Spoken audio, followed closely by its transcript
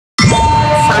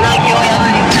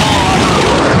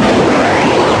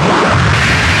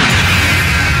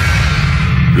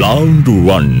Round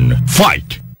 1,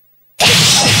 fight! 今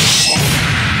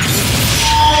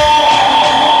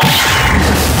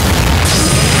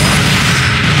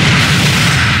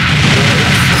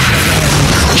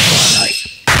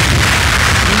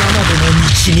までの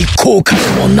道に後悔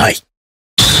もない。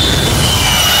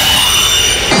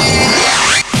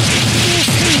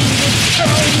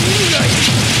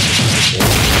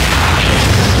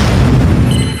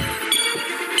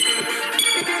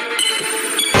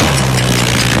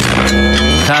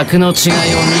格の違いを見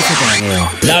せてあげよ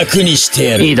う。楽にして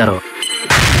やる。いいだろう。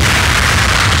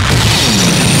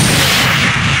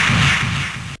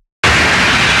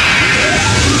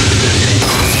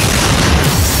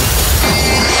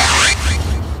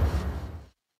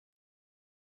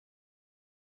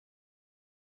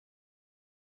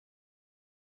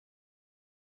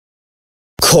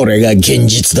これが現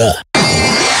実だ。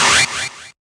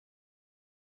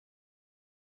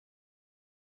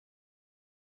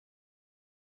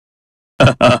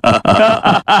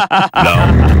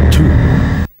Round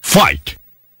 2, fight!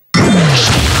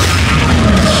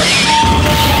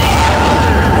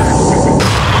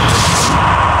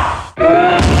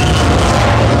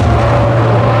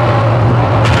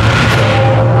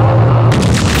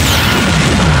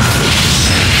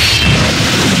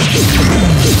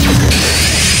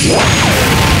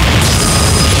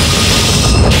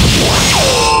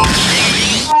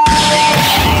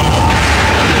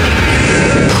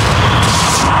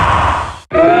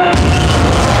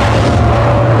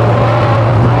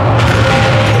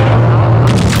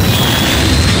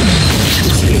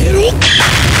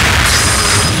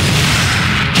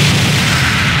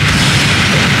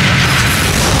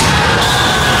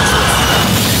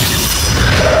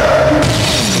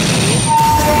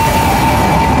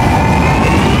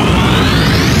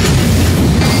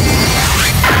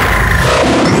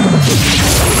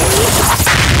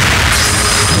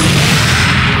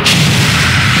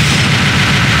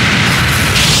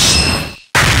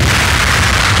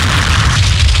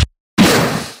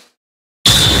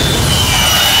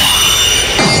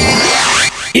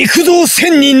 幾道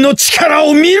千人の力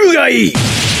を見るがいい。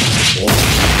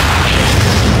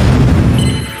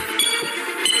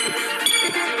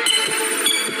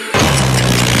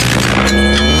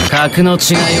格の違いを見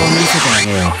せてあ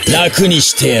げよう。楽に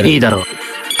してやる。いいだろう。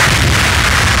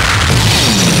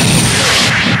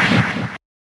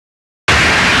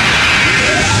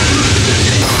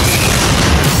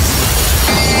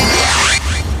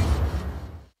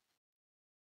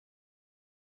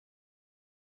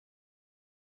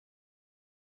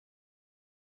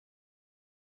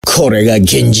これが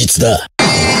現実だ。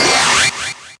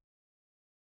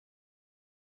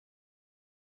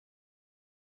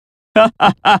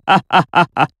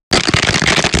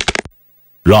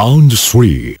Round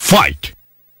 3, fight!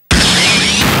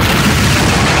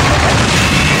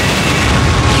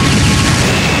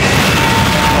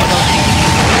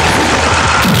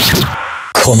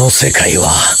 この世界は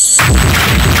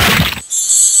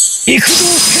幾道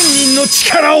千人の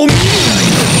力を見るがい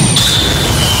い。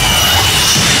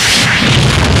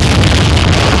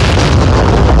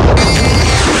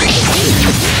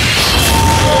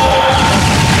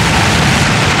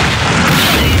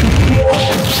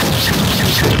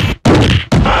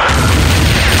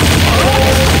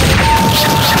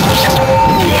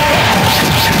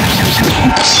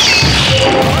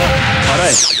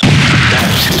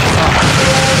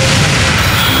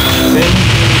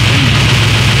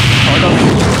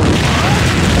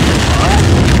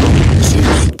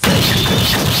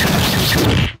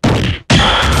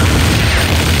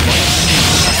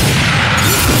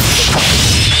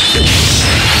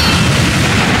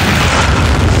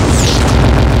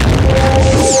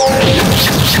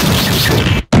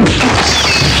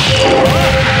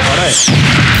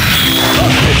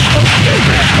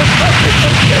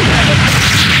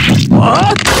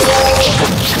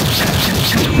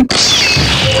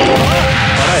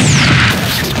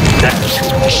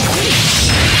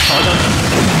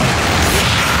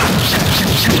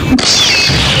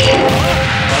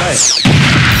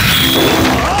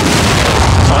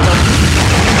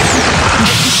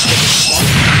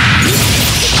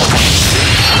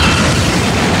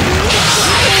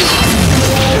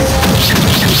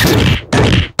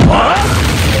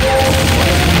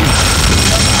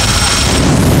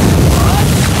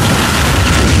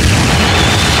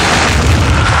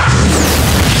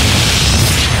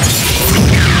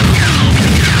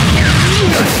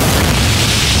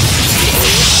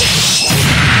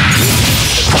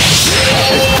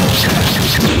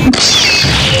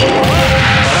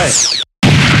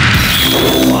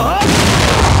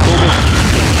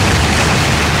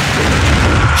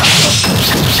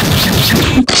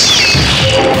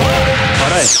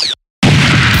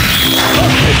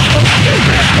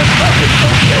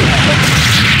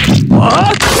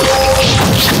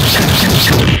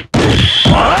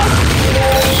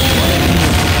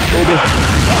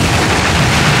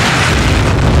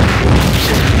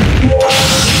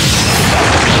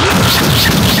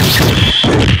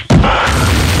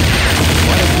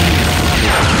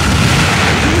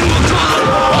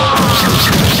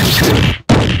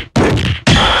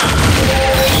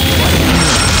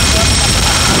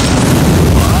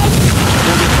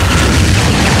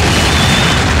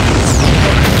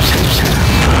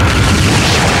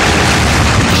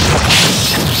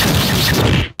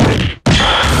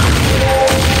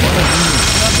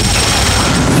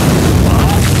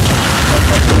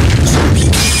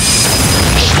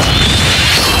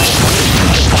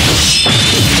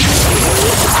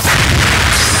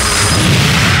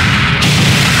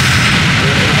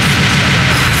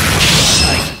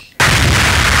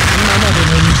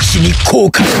後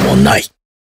悔もない。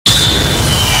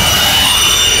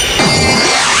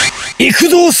幾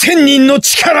度千人の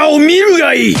力を見る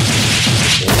がいい。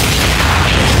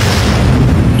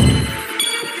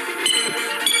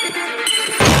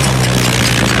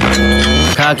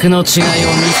格の違いを見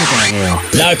せてあげよ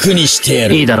う。楽にしてや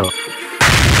る。いいだろう。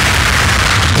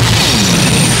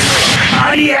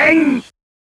ありえん。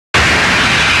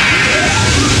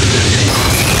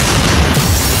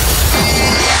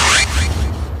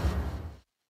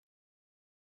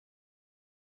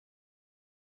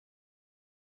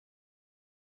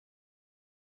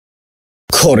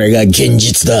これが現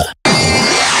実だ。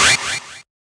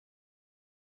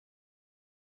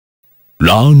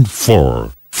Round 4.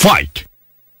 Fight!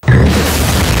 こ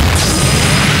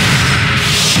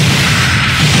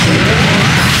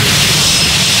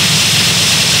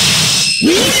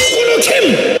の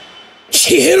剣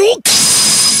消えろ。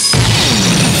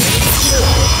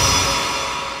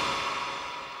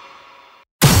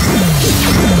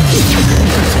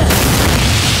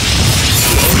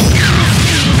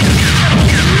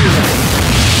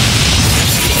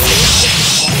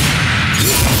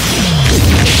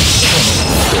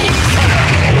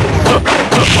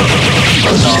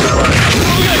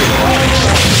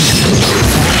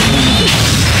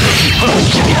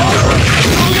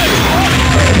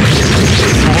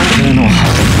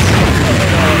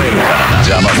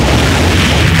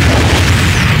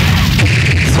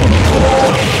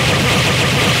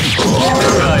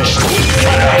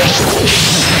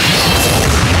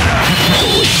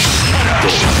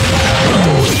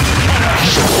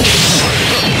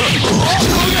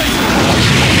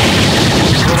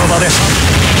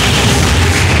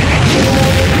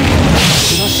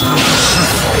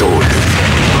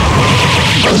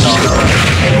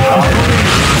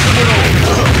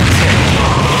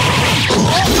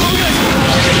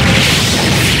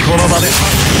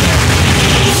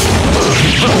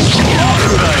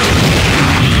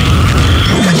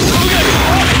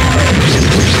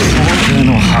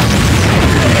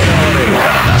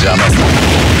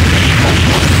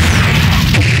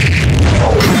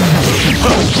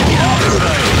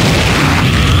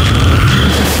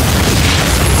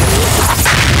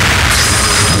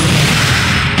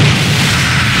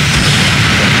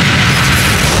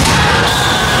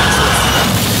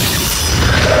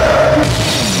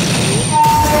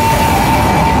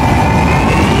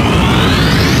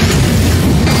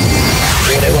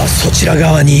そちら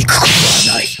側に行くこと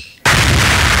はない。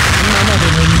今まで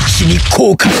の道に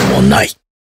後悔もない。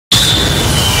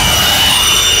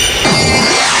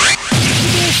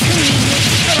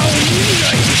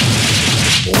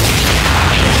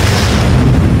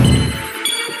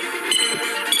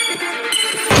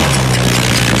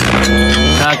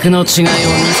格の違いを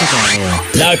見せてあげよ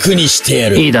う。楽にしてや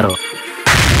る。いいだろう。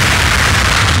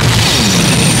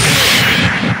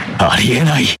ありえ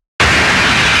ない。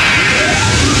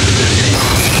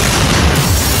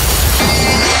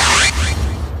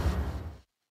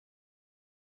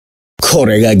こ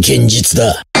れが現実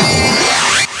だ。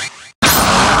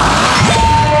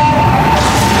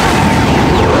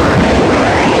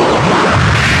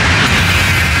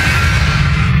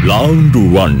Round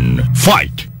 1.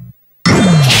 Fight!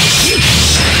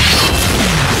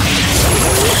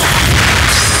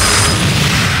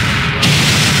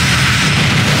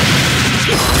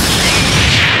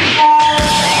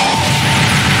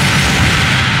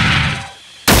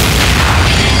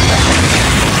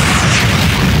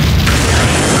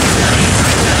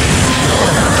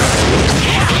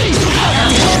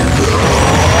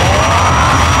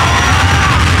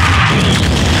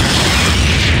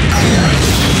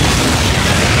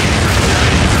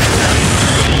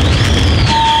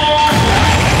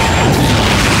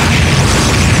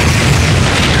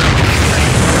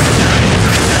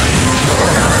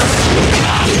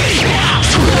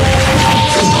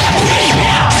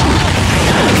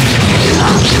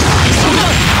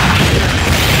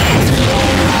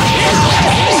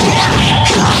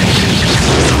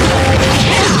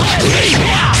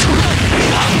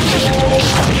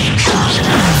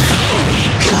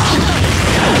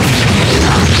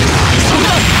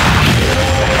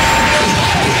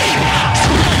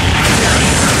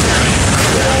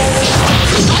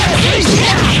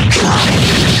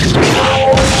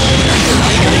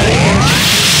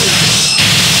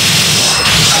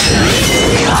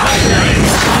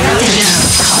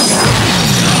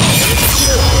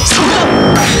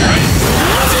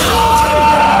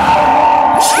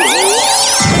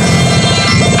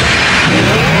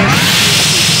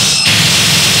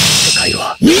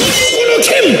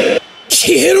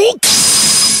 消えろ。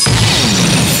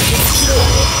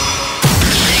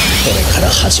これから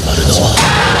始まるのは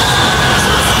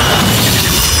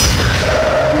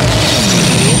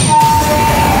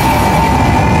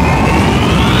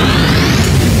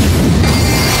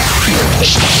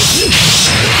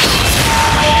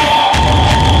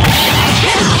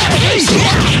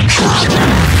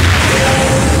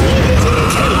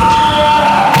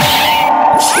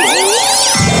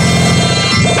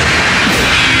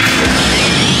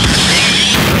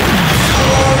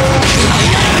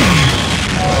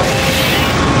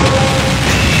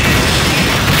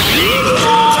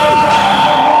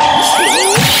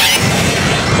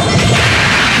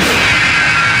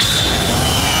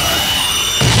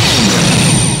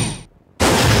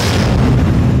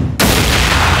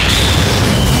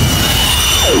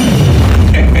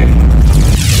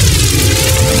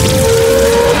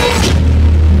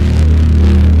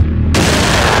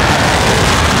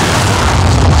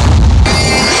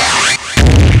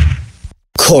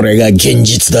これが現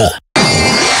実だ。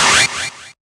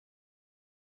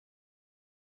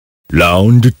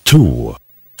Round 2.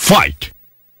 Fight!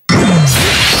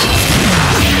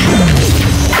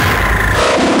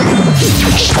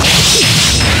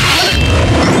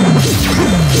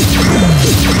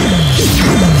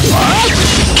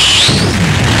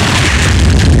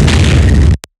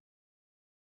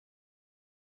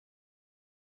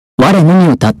 我のみ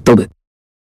を尊ぶ。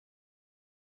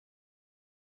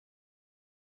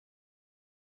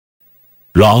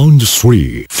Round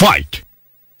 3. Fight!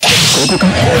 ここか。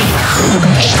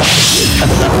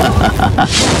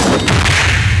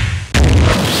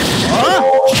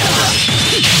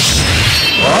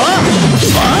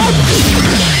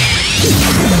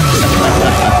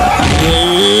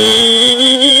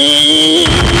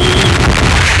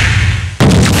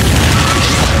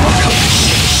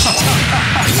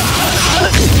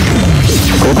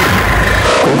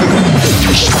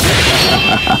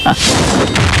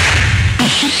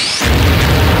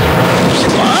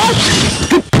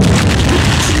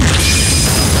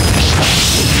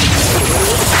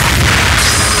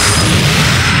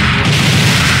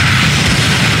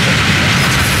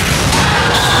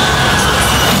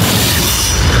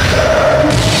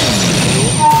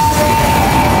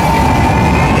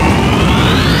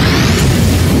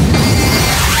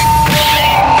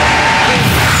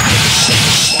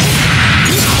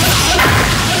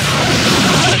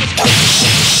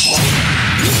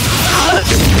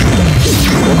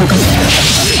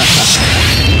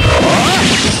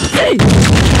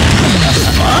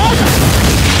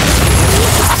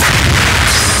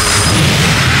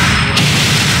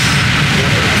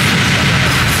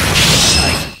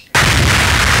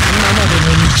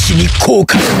に後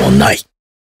悔もない。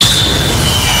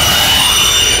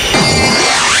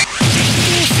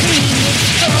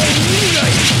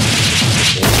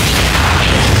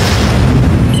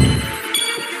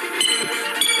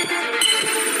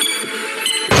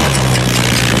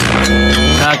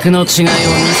格の違いを見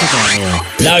せてあげよ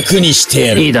う。楽にして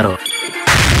やる。いいだろう。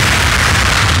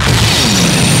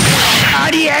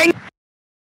ありえん。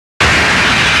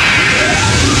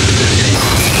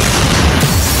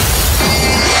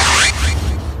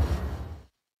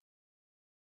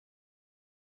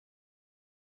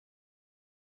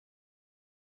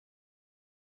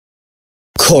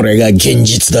これが現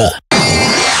実だ。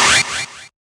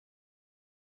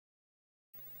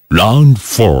Round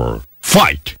 4.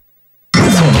 Fight!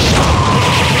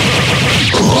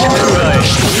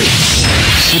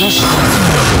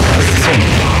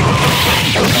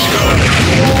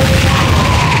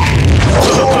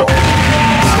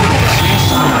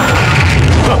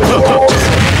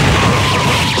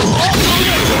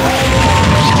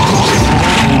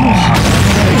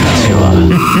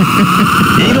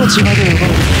 命まで奪う。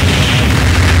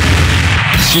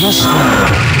しばしば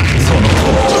その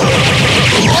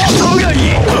音がいい。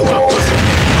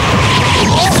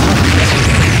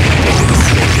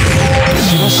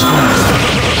しばしばさ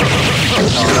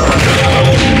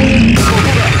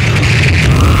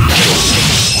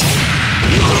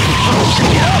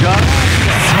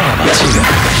あ待ちだ。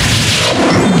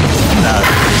な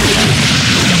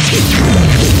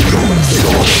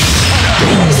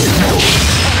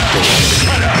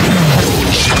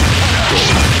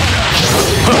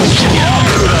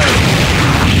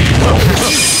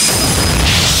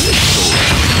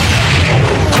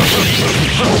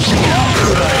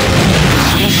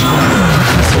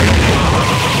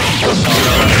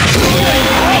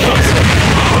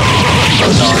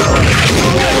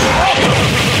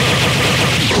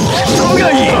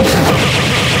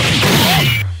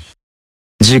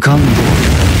時間どう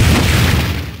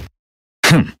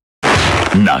ふん、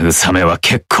慰めは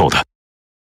結構だ。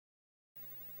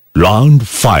Round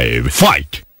 5.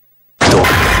 Fight!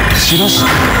 しらし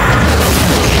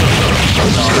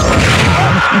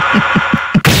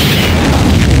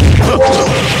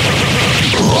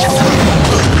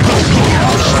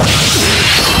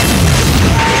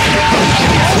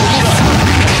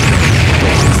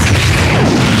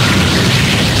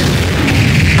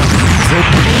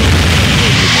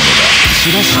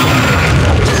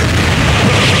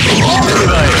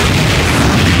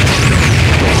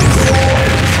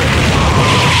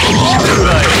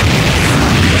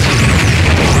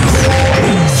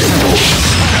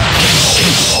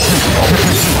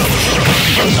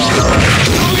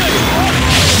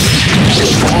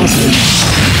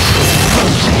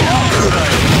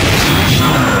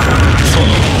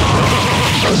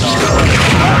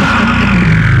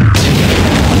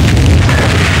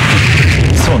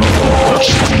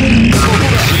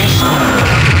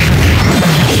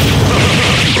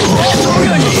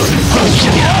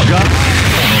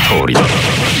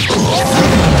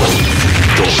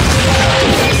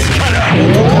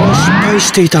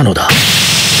していたのだ。こ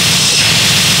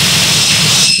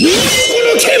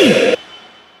の剣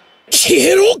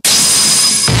消えろ。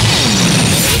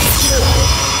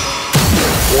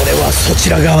俺はそち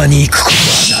ら側に行くこと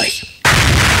はない。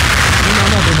今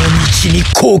までの道に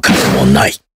後悔もな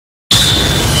い。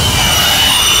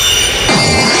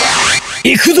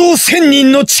幾度千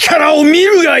人の力を見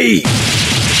るがいい。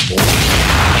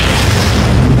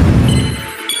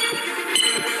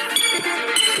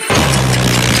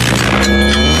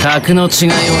格の違いを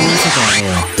見せてあげ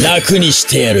よう。楽にし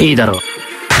てやる。いいだろう。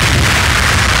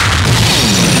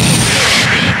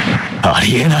あ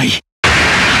りえない。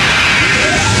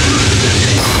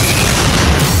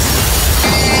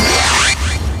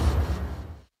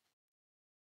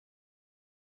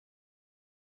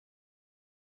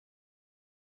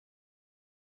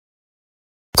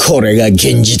これが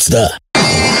現実だ。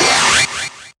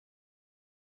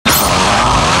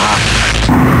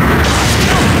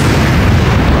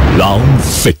Round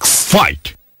 6,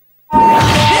 fight!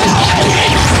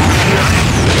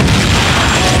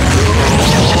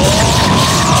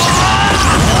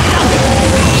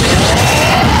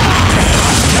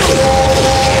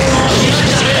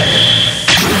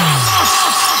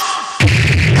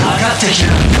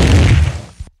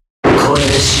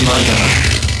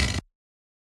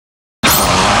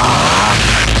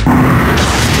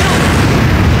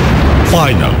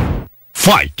 Final,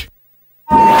 fight!